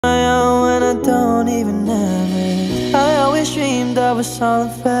I don't even have it. I always dreamed I was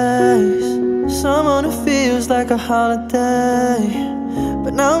solid face, someone who feels like a holiday.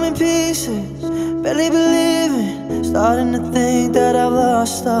 But now I'm in pieces, barely believing, starting to think that I've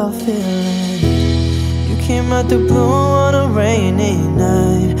lost all feeling. You came out the blue on a rainy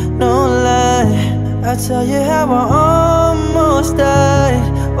night, no lie. I tell you how I almost died,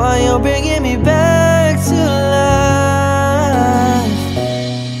 while you're bringing me back to life.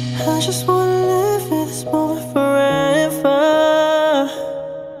 I just wanna live in this moment forever,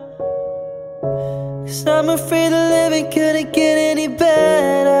 'cause I'm afraid the living couldn't get any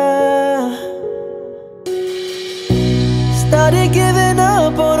better. Started giving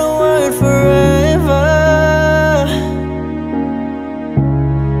up on the word forever,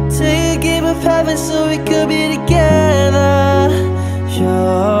 till you gave up heaven so we could be together.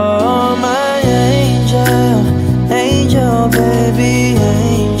 You're my angel, angel, baby,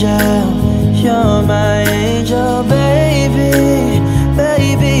 angel. You're my angel, baby,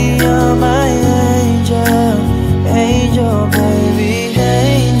 baby, you're my angel, angel, baby,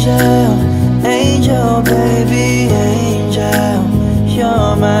 angel, angel, baby, angel.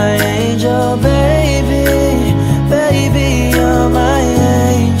 You're my angel, baby, baby, you're my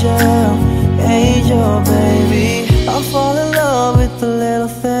angel, angel, baby. I'll fall in love with the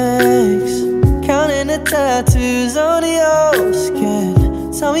little things, counting the tattoos on your skin.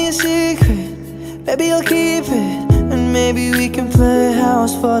 Tell me a secret, baby, I'll keep it, and maybe we can play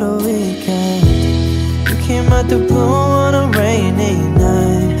house for the weekend. You came out the blue on a rainy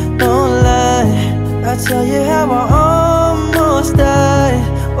night, don't lie. I tell you how I almost died,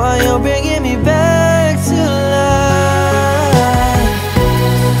 while you're bringing me back to life.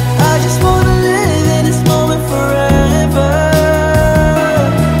 I just wanna live in this moment forever,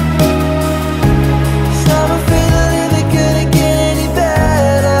 'cause I'm afraid the living couldn't get any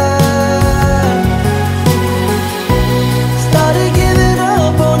better. Started giving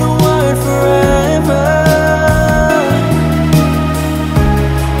up on the word forever,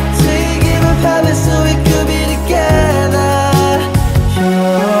 till you gave up heaven so we could be together.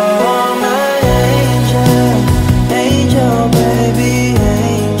 You're my angel, angel, baby,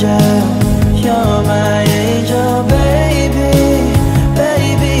 angel. You're my angel, baby,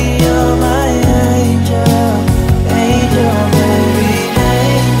 baby, you're my angel, angel, baby,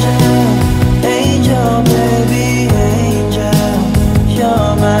 angel, angel, baby, angel.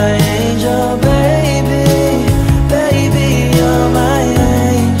 You're my angel, baby, baby, you're my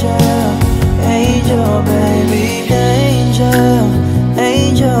angel, angel, baby, angel,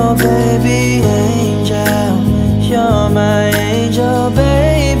 angel, baby, angel. You're my angel,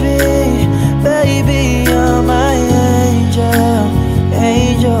 baby, baby, you're my angel,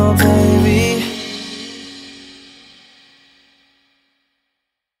 angel, baby.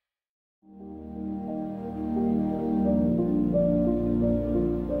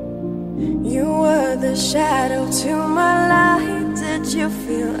 You were the shadow to my light. Did you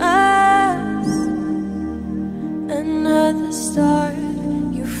feel us? Another star,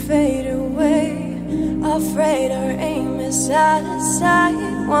 you fade away. Afraid our aim is out of sight.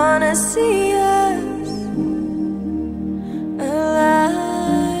 Wanna see us alive.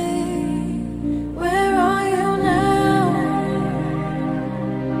 Where are you now?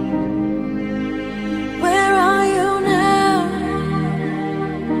 Where are you now?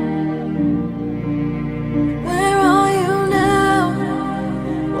 Where are you now?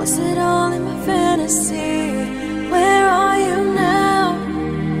 Was it all in my fantasy? Where are you now?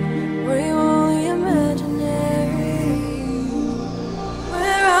 Were you only imaginary?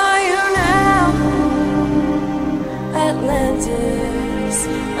 Where are you now? Atlantis,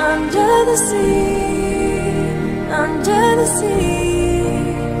 under the sea, under the sea.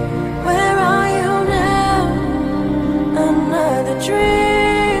 Where are you now? Another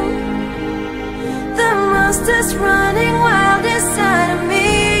dream. The monster's running wild inside of me.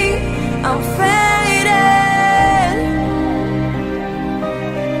 I'm faded,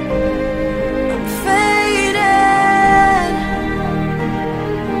 I'm faded,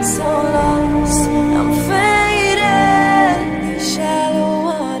 so lost, I'm faded. These shallow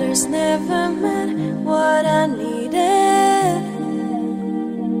waters never meant what I needed.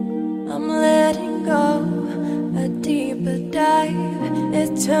 I'm letting go, a deeper dive,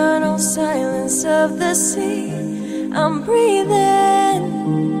 eternal silence of the sea. I'm breathing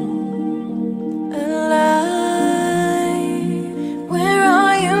alive. Where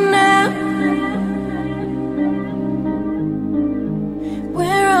are you now?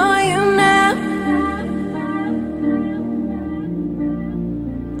 Where are you now?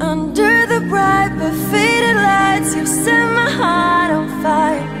 Under the bright but faded lights, you set my heart on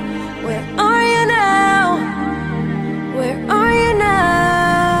fire. Where are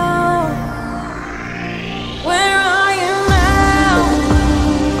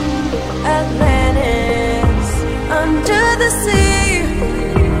the sea.